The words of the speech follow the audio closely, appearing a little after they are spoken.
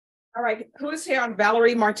All right, who is here on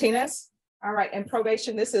Valerie Martinez? All right, and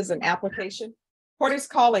probation, this is an application. Court is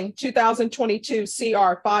calling 2022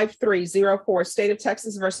 CR 5304, State of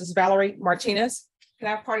Texas versus Valerie Martinez. Can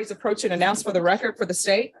I have parties approach and announce for the record for the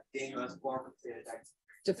state?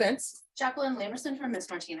 Defense. Jacqueline Lamerson from Ms.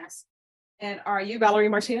 Martinez. And are you Valerie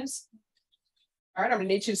Martinez? All right, I'm gonna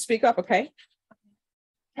need you to speak up, okay?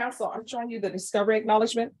 Counsel, I'm showing you the discovery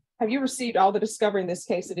acknowledgement. Have you received all the discovery in this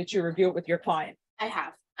case, or did you review it with your client? I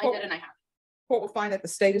have. I did and I have. Court will find that the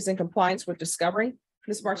state is in compliance with discovery.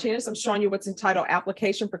 Ms. Martinez, I'm showing you what's entitled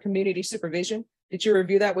application for community supervision. Did you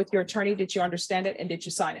review that with your attorney? Did you understand it? And did you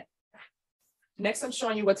sign it? Next, I'm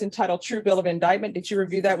showing you what's entitled true bill of indictment. Did you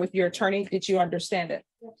review that with your attorney? Did you understand it?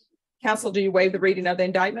 Yes. Counsel, do you waive the reading of the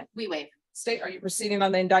indictment? We waive. State, are you proceeding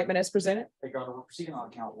on the indictment as presented? Your Honor, we're proceeding on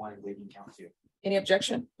count one and waiving count two. Any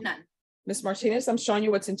objection? None. Ms. Martinez, I'm showing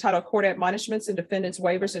you what's entitled court admonishments and defendants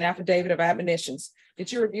waivers and affidavit of admonitions.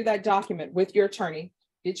 Did you review that document with your attorney?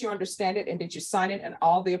 Did you understand it? And did you sign it in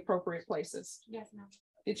all the appropriate places? Yes, ma'am.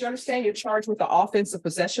 Did you understand you're charged with the offense of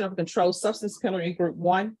possession of a controlled substance penalty group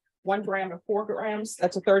 1 gram to 4 grams?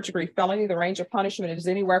 That's a third-degree felony. The range of punishment is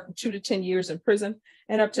anywhere from 2 to 10 years in prison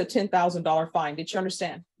and up to a $10,000 fine. Did you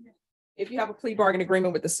understand? Yes. If you have a plea bargain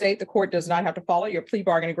agreement with the state, the court does not have to follow your plea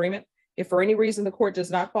bargain agreement. If for any reason the court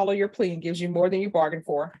does not follow your plea and gives you more than you bargained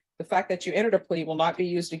for, the fact that you entered a plea will not be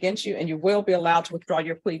used against you and you will be allowed to withdraw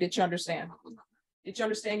your plea. Did you understand? Did you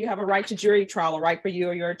understand you have a right to jury trial, a right for you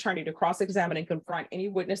or your attorney to cross-examine and confront any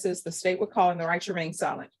witnesses the state would call and the right to remain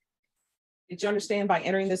silent? Did you understand by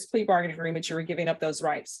entering this plea bargain agreement, you were giving up those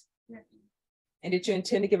rights? Yes. And did you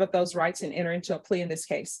intend to give up those rights and enter into a plea in this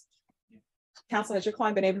case? Yes. Counsel, has your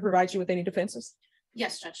client been able to provide you with any defenses?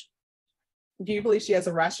 Yes, Judge. Do you believe she has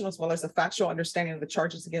a rational as well as a factual understanding of the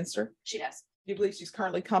charges against her? She does. Do you believe she's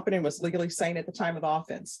currently competent and was legally sane at the time of the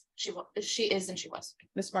offense? She is and she was.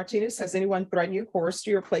 Ms. Martinez, has anyone threatened you, coerced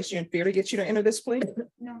you, or placed you in fear to get you to enter this plea?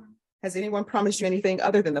 No. Has anyone promised you anything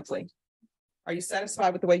other than the plea? Are you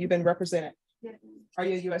satisfied with the way you've been represented? Yes. Are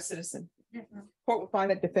you a U.S. citizen? Yes. Court will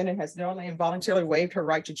find that defendant has knowingly and voluntarily waived her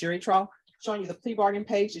right to jury trial. Showing you the plea bargain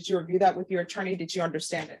page. Did you review that with your attorney? Did you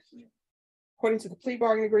understand it? Yes. According to the plea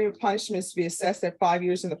bargain agreement, punishment is to be assessed at 5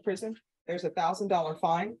 years in the prison. There's a $1,000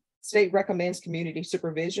 fine. State recommends community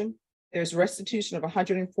supervision. There's restitution of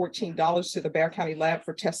 $114 to the Bexar County lab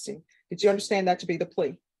for testing. Did you understand that to be the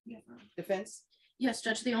plea? Yes. Defense? Yes,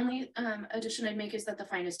 Judge. The only addition I'd make is that the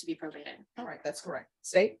fine is to be probated. All right, that's correct.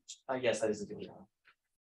 State? Yes, that is a good one.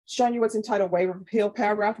 Showing you what's entitled waiver of appeal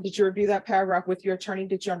paragraph. Did you review that paragraph with your attorney?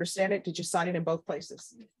 Did you understand it? Did you sign it in both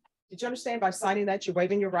places? Did you understand by signing that you're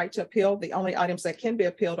waiving your right to appeal? The only items that can be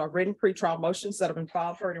appealed are written pretrial motions that have been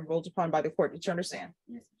filed, heard, and ruled upon by the court. Did you understand?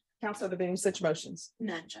 Yes. Counsel, are there any such motions?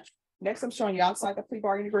 None, Judge. Next, I'm showing you outside the plea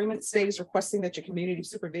bargain agreement. State is requesting that your community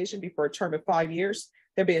supervision be for a term of 5 years.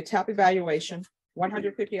 There'll be a TAP evaluation,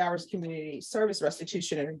 150 hours community service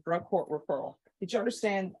restitution, and a drug court referral. Did you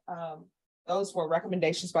understand those were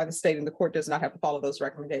recommendations by the state and the court does not have to follow those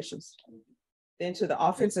recommendations? Then to the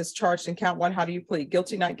offense as charged in count 1, how do you plead?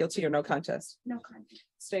 Guilty, not guilty, or no contest? No contest.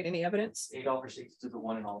 State, any evidence? $8 to the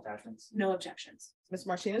one and all attachments. No objections. Ms.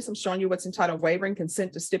 Martinez, I'm showing you what's entitled waiver and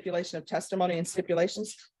consent to stipulation of testimony and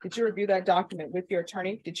stipulations. Did you review that document with your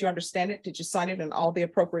attorney? Did you understand it? Did you sign it in all the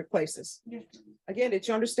appropriate places? Yes. Again, did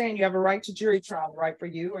you understand you have a right to jury trial, the right for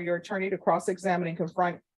you or your attorney to cross-examine and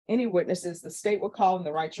confront any witnesses the state will call and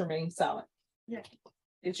the right to remain silent? Yes.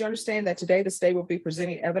 Did you understand that today the state will be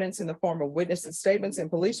presenting evidence in the form of witnesses' statements and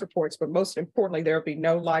police reports, but most importantly, there will be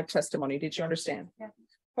no live testimony? Did you understand? Yes.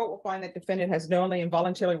 Court will find that defendant has knowingly and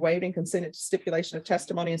voluntarily waived and consented to stipulation of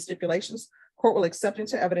testimony and stipulations. Court will accept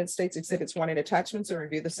into evidence states exhibits 1 and attachments and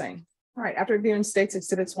review the same. All right, after reviewing states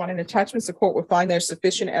exhibits 1 and attachments, the court will find there's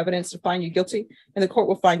sufficient evidence to find you guilty and the court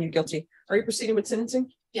will find you guilty. Are you proceeding with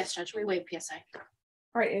sentencing? Yes, Judge. We waive PSI. All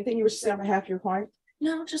right, anything you wish to say on behalf of your client?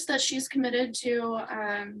 No, just that she's committed to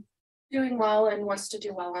doing well and wants to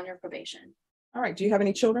do well on her probation. All right, do you have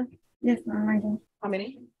any children? Yes, ma'am, I do. How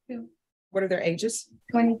many? 2. What are their ages?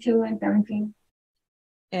 22 and 17.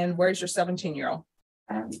 And where's your 17-year-old?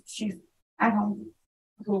 She's at home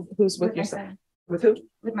Who's with with my your son? son. With who?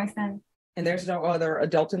 With my son. And there's no other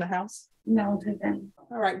adult in the house? No, to them.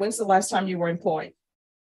 All right, when's the last time you were employed?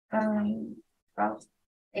 About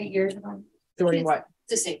 8 years ago. Doing what?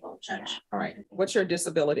 Disabled, Judge. All right, what's your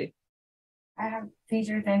disability? I have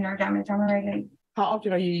seizures and nerve damage on my right leg. How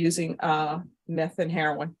often are you using meth and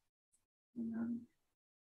heroin?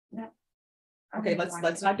 No. Okay,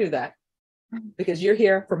 let's not do that because you're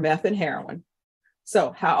here for meth and heroin.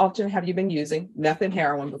 So how often have you been using meth and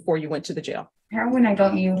heroin before you went to the jail? Heroin, I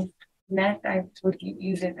don't use. Meth, I would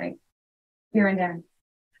use it like here and there.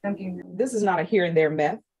 something. This is not a here and there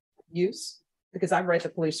meth use, because I've read the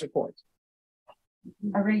police report.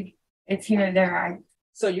 I read, it's here and there.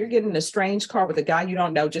 So you're getting in a strange car with a guy you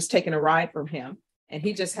don't know, just taking a ride from him, and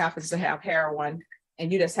he just happens to have heroin,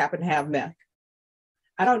 and you just happen to have meth.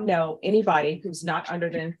 I don't know anybody who's not under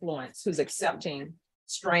the influence, who's accepting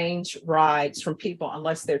strange rides from people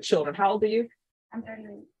unless they're children. How old are you? I'm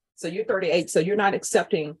 38. So you're 38, so you're not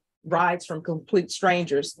accepting rides from complete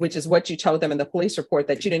strangers, which is what you told them in the police report,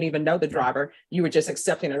 that you didn't even know the driver. You were just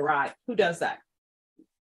accepting a ride. Who does that?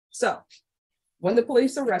 So when the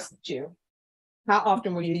police arrested you, how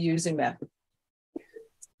often were you using meth?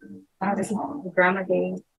 I was grandma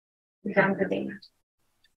day. Grandma day.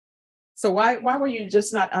 So why were you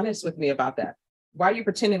just not honest with me about that? Why are you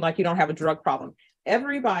pretending like you don't have a drug problem?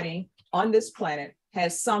 Everybody on this planet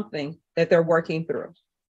has something that they're working through.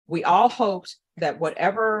 We all hoped that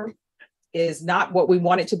whatever is not what we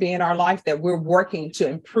want it to be in our life, that we're working to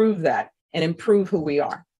improve that and improve who we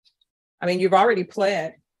are. I mean, you've already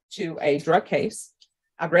pled to a drug case.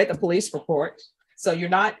 I've read the police report. So you're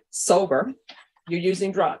not sober, you're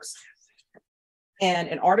using drugs. And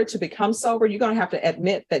in order to become sober, you're going to have to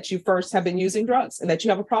admit that you first have been using drugs and that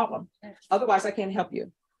you have a problem. Otherwise, I can't help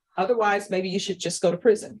you. Otherwise, maybe you should just go to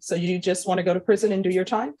prison. So you just want to go to prison and do your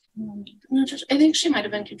time? No, Judge, I think she might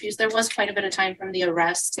have been confused. There was quite a bit of time from the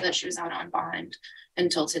arrest that she was out on bond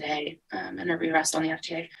until today, and her rearrest on the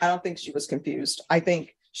FTA. I don't think she was confused. I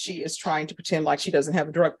think she is trying to pretend like she doesn't have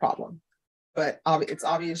a drug problem, but it's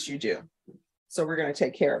obvious you do. So we're going to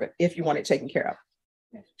take care of it if you want it taken care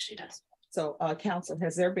of. She does. So, counsel,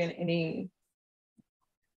 has there been anything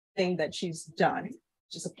that she's done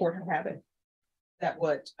to support her habit that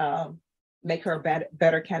would make her a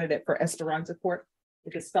better candidate for Esperanza Court?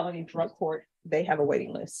 Because felony drug court, they have a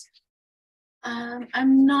waiting list.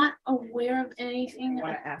 I'm not aware of anything I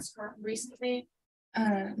want to ask her. recently.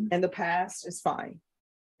 In the past is fine.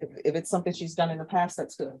 If it's something she's done in the past,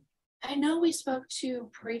 that's good. I know we spoke to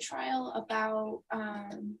pretrial about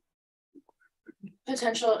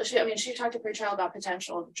potential. She talked to pretrial about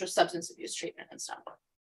potential just substance abuse treatment and stuff.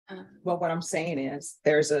 Well, what I'm saying is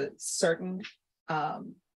there's a certain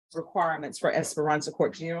requirements for Esperanza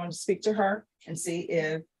Court. Do you want to speak to her and see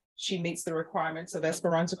if she meets the requirements of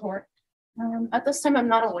Esperanza Court? At this time, I'm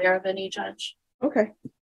not aware of any, Judge. Okay.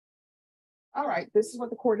 All right, this is what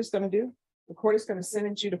the court is going to do. The court is going to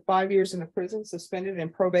sentence you to 5 years in the prison, suspended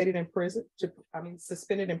and probated in prison.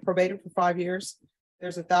 Suspended and probated for 5 years.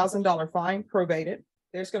 There's $1,000 fine, probated.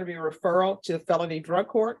 There's going to be a referral to the felony drug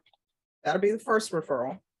court. That'll be the first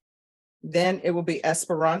referral. Then it will be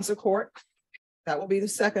Esperanza Court. That will be the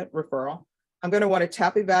second referral. I'm going to want a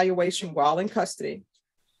TAP evaluation while in custody.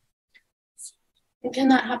 Can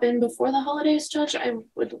that happen before the holidays, Judge? I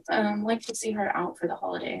would like to see her out for the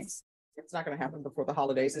holidays. It's not going to happen before the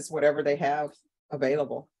holidays. It's whatever they have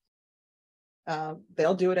available.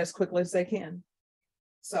 They'll do it as quickly as they can.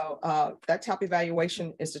 So that TAP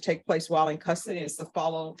evaluation is to take place while in custody. It's to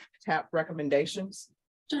follow TAP recommendations.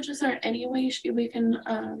 Judge, is there any way we can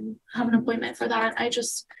have an appointment for that? I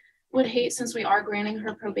just would hate, since we are granting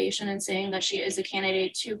her probation and saying that she is a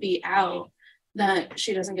candidate to be out, that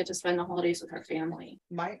she doesn't get to spend the holidays with her family.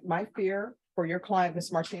 My fear for your client,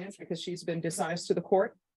 Ms. Martinez, because she's been dishonest to the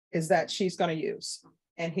court, is that she's going to use.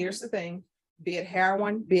 And here's the thing, be it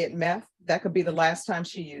heroin, be it meth, that could be the last time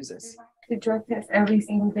she uses. The drug test every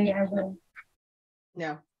single day I will.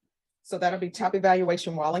 No. So that'll be TAP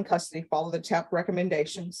evaluation while in custody, follow the TAP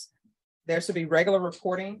recommendations. There should be regular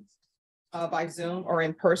reporting by Zoom or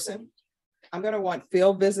in person. I'm going to want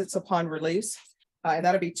field visits upon release, and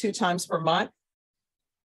that'll be 2 times per month.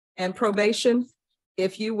 And probation,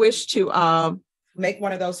 if you wish to make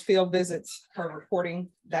one of those field visits for reporting,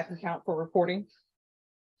 that can count for reporting.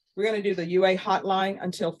 We're going to do the UA hotline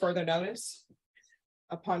until further notice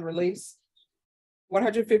upon release.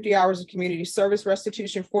 150 hours of community service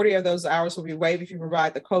restitution, 40 of those hours will be waived if you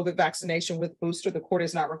provide the COVID vaccination with booster. The court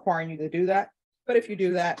is not requiring you to do that, but if you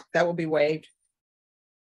do that, that will be waived.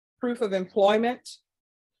 Proof of employment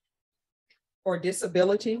or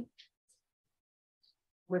disability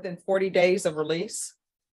within 40 days of release.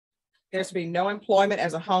 There's to be no employment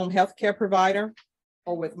as a home health care provider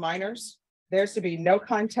or with minors. There's to be no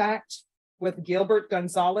contact with Gilbert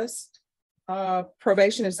Gonzalez.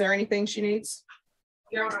 Probation, is there anything she needs?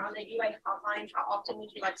 Your Honor, on the UA hotline, how often would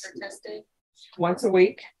you like her tested? Once a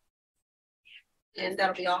week. And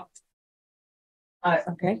that'll be all.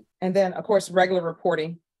 Okay, and then of course, regular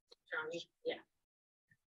reporting. Yeah.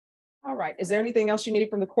 All right, is there anything else you need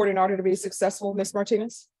from the court in order to be successful, Ms.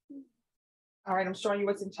 Martinez? All right, I'm showing you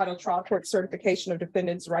what's entitled Trial Court Certification of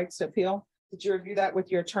Defendant's Rights to Appeal. Did you review that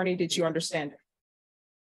with your attorney? Did you understand it?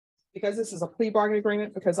 Because this is a plea bargaining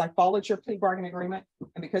agreement, because I followed your plea bargaining agreement,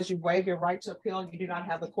 and because you waive your right to appeal, you do not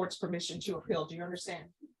have the court's permission to appeal. Do you understand?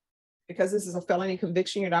 Because this is a felony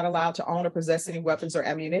conviction, you're not allowed to own or possess any weapons or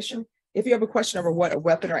ammunition. If you have a question over what a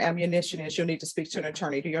weapon or ammunition is, you'll need to speak to an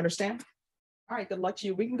attorney. Do you understand? All right, good luck to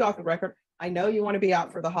you. We can go off the record. I know you want to be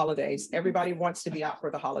out for the holidays. Everybody wants to be out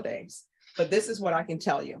for the holidays. But this is what I can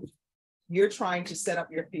tell you. You're trying to set up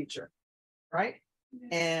your future, right?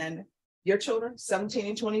 And your children, 17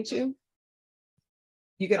 and 22,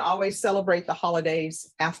 you can always celebrate the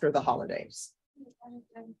holidays after the holidays.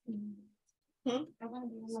 Hmm? I want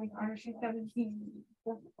to be like, are she 17?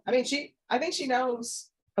 I think she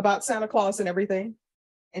knows about Santa Claus and everything.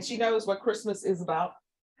 And she knows what Christmas is about.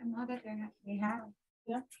 I'm not that they have.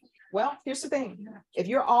 Well, here's the thing. If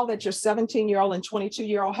you're all that your 17-year-old and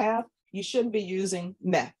 22-year-old have, you shouldn't be using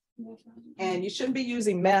meth. And you shouldn't be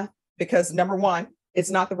using meth because number one, it's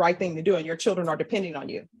not the right thing to do and your children are depending on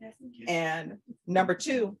you. And number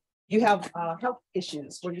two, you have health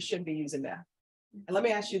issues where you shouldn't be using meth. And let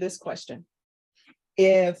me ask you this question.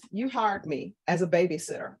 If you hired me as a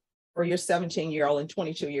babysitter for your 17-year-old and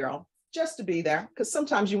 22-year-old, just to be there, because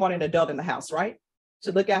sometimes you want an adult in the house, right?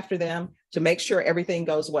 To look after them, to make sure everything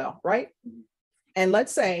goes well, right? And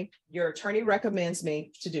let's say your attorney recommends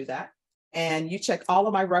me to do that. And you check all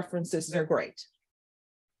of my references, they're great.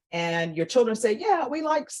 And your children say, yeah, we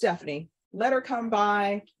like Stephanie. Let her come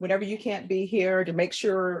by whenever you can't be here to make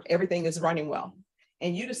sure everything is running well.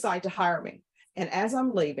 And you decide to hire me. And as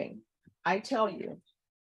I'm leaving, I tell you,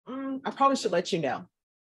 I probably should let you know,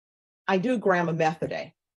 I do a gram of meth a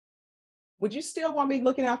day. Would you still want me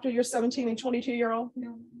looking after your 17 and 22-year-old?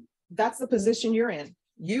 No. That's the position you're in.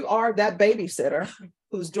 You are that babysitter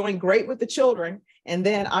who's doing great with the children. And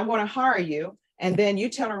then I want to hire you. And then you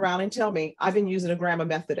turn around and tell me I've been using a gram of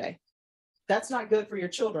meth a day. That's not good for your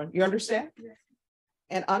children. You understand? Yeah.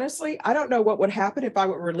 And honestly, I don't know what would happen if I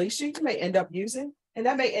would release you. You may end up using, and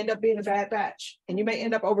that may end up being a bad batch, and you may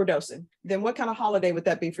end up overdosing. Then what kind of holiday would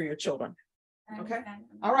that be for your children? Okay.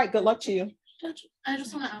 All right. Good luck to you. Judge, I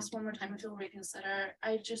just want to ask one more time if you'll reconsider.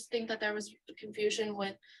 I just think that there was confusion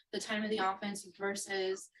with the time of the offense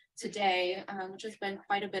versus today, which has been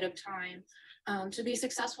quite a bit of time. To be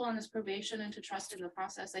successful in this probation and to trust in the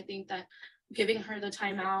process, I think that giving her the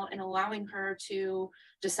time out and allowing her to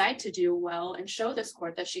decide to do well and show this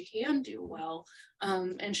court that she can do well,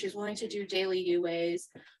 and she's willing to do daily UAs.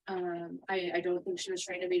 I don't think she was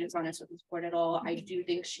trying to be dishonest with this court at all. I do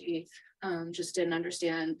think she just didn't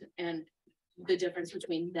understand and the difference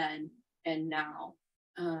between then and now.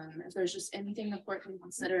 If there's just anything the court can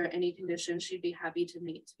consider, any conditions, she'd be happy to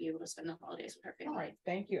meet to be able to spend the holidays with her All family. right.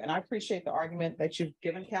 Thank you. And I appreciate the argument that you've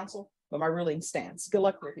given, counsel, but my ruling stands. Good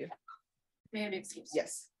luck with you. May I be excused?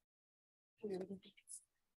 Yes.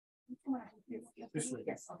 This way.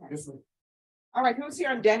 Yes, okay. This way. All right. Who's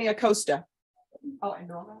here on Danny Acosta? Oh, and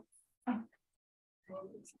Norma.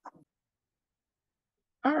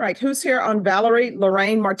 All right. Who's here on Valerie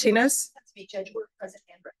Lorraine Martinez? That's me, Judge. We're present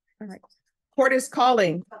and ready. All right. Court is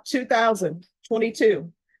calling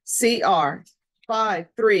 2022 CR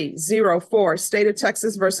 5304 State of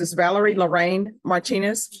Texas versus Valerie Lorraine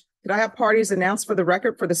Martinez. Could I have parties announced for the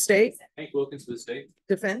record for the state Hank Wilkins for the state.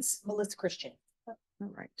 defense? Melissa Christian. All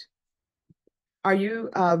right. Are you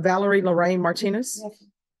Valerie Lorraine Martinez? Yes.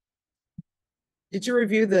 Did you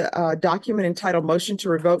review the document entitled Motion to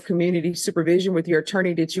Revoke Community Supervision with your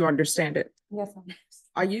attorney? Did you understand it? Yes.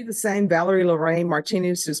 Are you the same Valerie Lorraine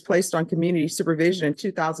Martinez who's placed on community supervision in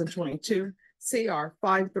 2022 CR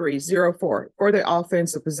 5304 for the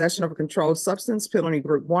offense of possession of a controlled substance, penalty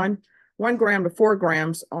group 1 gram to 4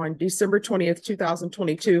 grams on December 20th,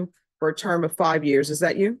 2022 for a term of 5 years? Is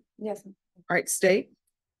that you? Yes. All right, state.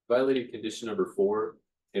 Violated condition number 4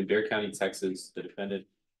 in Bexar County, Texas. The defendant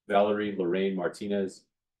Valerie Lorraine Martinez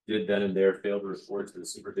did then and there fail to report to the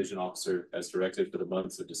supervision officer as directed for the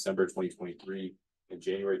months of December 2023 and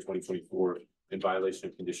January 2024 in violation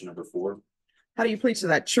of condition number 4. How do you plead to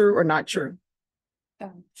that? True or not true?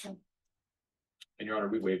 And Your Honor,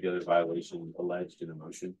 we waive the other violation alleged in the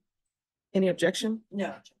motion. Any objection? No,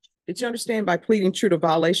 Judge. Did you understand by pleading true to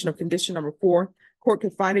violation of condition number 4, court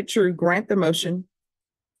could find it true, grant the motion,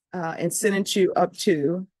 and sentence you up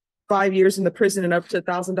to 5 years in the prison and up to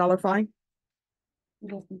 $1,000 fine?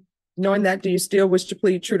 Knowing that, do you still wish to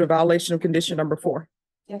plead true to violation of condition number 4?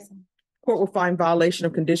 Yes. Court will find violation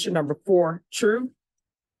of condition number 4 true.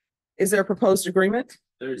 Is there a proposed agreement?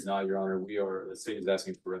 There is not, Your Honor. The state is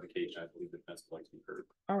asking for revocation. I believe the defense would like to be heard.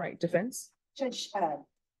 All right, defense. Judge,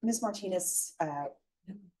 Ms. Martinez,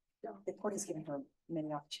 the court has given her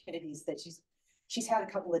many opportunities that she's she's had a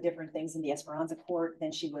couple of different things in the Esperanza court.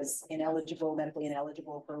 Then she was ineligible, medically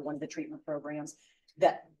ineligible for one of the treatment programs.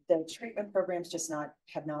 That the treatment programs just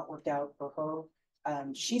have not worked out for her.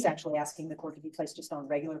 She's actually asking the court to be placed just on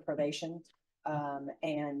regular probation,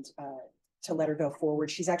 and to let her go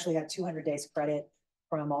forward. She's actually had 200 days credit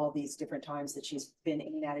from all these different times that she's been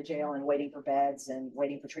in and out of jail and waiting for beds and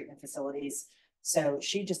waiting for treatment facilities. So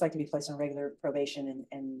she'd just like to be placed on regular probation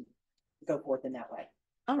and go forth in that way.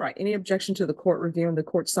 All right. Any objection to the court reviewing the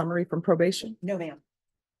court summary from probation? No, ma'am.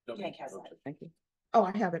 No, Hank has that. Thank you. Oh,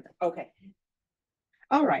 I have it. Okay.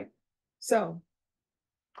 All right. So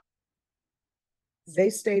they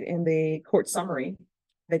state in the court summary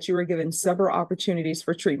that you were given several opportunities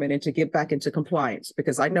for treatment and to get back into compliance,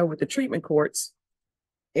 because I know with the treatment courts,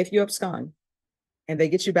 if you abscond and they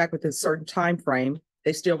get you back with a certain time frame,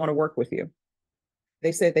 they still want to work with you.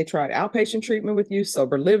 They said they tried outpatient treatment with you,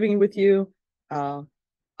 sober living with you,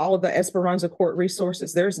 all of the Esperanza court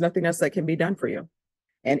resources. There's nothing else that can be done for you.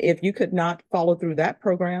 And if you could not follow through that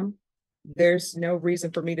program, there's no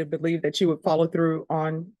reason for me to believe that you would follow through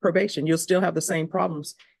on probation. You'll still have the same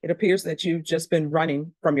problems. It appears that you've just been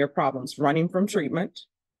running from your problems, running from treatment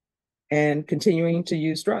and continuing to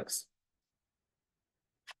use drugs.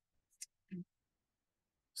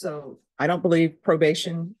 So I don't believe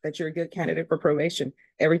probation, that you're a good candidate for probation.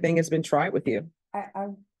 Everything has been tried with you.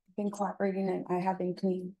 I've been cooperating and I have been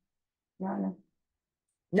clean. Your Honor.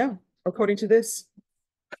 No, according to this,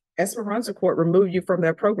 Esperanza Court removed you from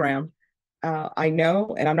their program. I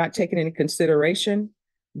know, and I'm not taking into consideration,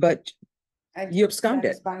 but you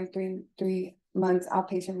absconded. By 3 months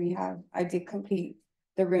outpatient rehab. I did complete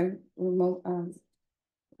the remote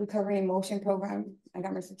recovery and motion program. I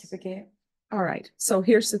got my certificate. All right. So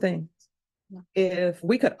here's the thing. If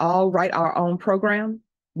we could all write our own program,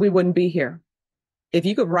 we wouldn't be here. If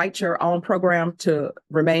you could write your own program to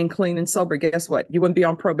remain clean and sober, guess what? You wouldn't be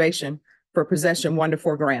on probation for possession 1 to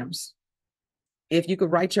 4 grams. If you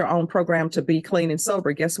could write your own program to be clean and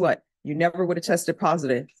sober, guess what? You never would have tested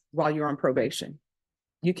positive while you're on probation.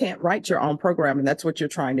 You can't write your own program, and that's what you're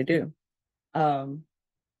trying to do. I'm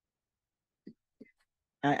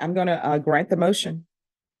going to grant the motion.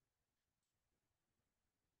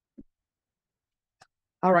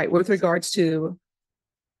 All right, with regards to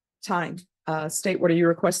time, state, what are you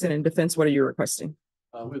requesting? And defense, what are you requesting?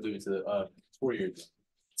 We're leaving to the 4 years.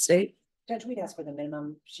 State? Judge, we'd ask for the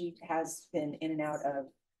minimum. She has been in and out of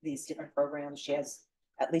these different programs. She has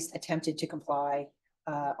at least attempted to comply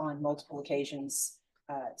on multiple occasions.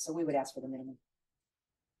 So we would ask for the minimum.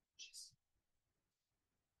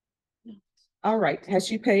 All right, has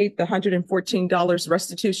she paid the $114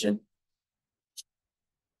 restitution?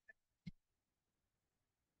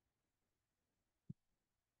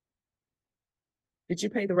 Did you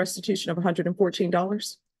pay the restitution of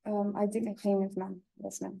 $114? I did make payments, ma'am.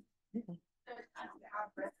 Yes, ma'am.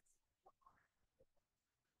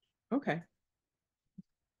 Okay.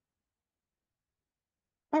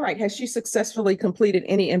 All right, has she successfully completed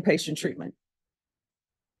any inpatient treatment?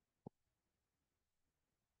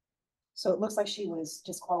 So it looks like she was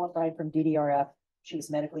disqualified from DDRF. She was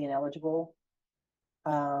medically ineligible.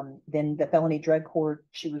 Then the felony drug court,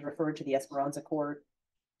 she was referred to the Esperanza court.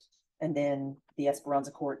 And then the Esperanza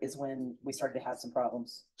court is when we started to have some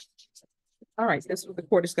problems. All right, this is what the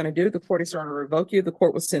court is going to do. The court is going to revoke you. The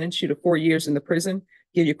court will sentence you to 4 years in the prison,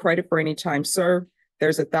 give you credit for any time served.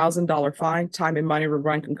 There's a $1,000 fine. Time and money will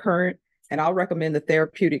run concurrent. And I'll recommend the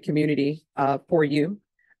therapeutic community for you.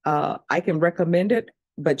 I can recommend it,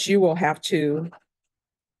 but you will have to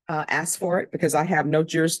ask for it because I have no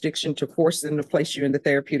jurisdiction to force them to place you in the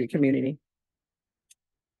therapeutic community.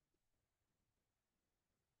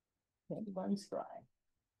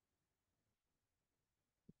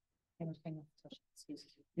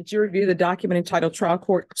 Did you review the document entitled Trial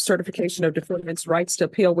Court Certification of Defendant's Rights to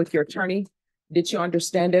Appeal with your attorney? Did you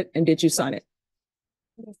understand it and did you sign it?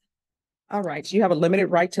 Yes. All right, you have a limited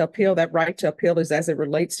right to appeal. That right to appeal is as it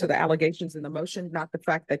relates to the allegations in the motion, not the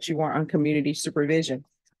fact that you are on community supervision.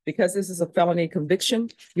 Because this is a felony conviction,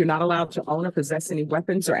 you're not allowed to own or possess any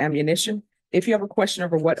weapons or ammunition. If you have a question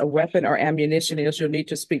over what a weapon or ammunition is, you'll need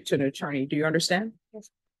to speak to an attorney. Do you understand? Yes.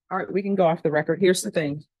 All right, we can go off the record. Here's the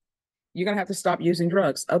thing. You're going to have to stop using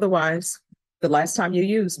drugs. Otherwise, the last time you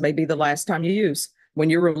use may be the last time you use. When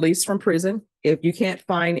you're released from prison, if you can't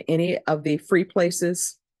find any of the free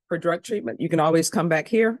places for drug treatment, you can always come back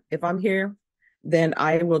here. If I'm here, then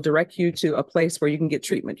I will direct you to a place where you can get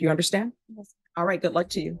treatment. You understand? Yes. All right, good luck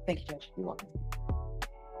to you. Thank you, Judge. You're welcome.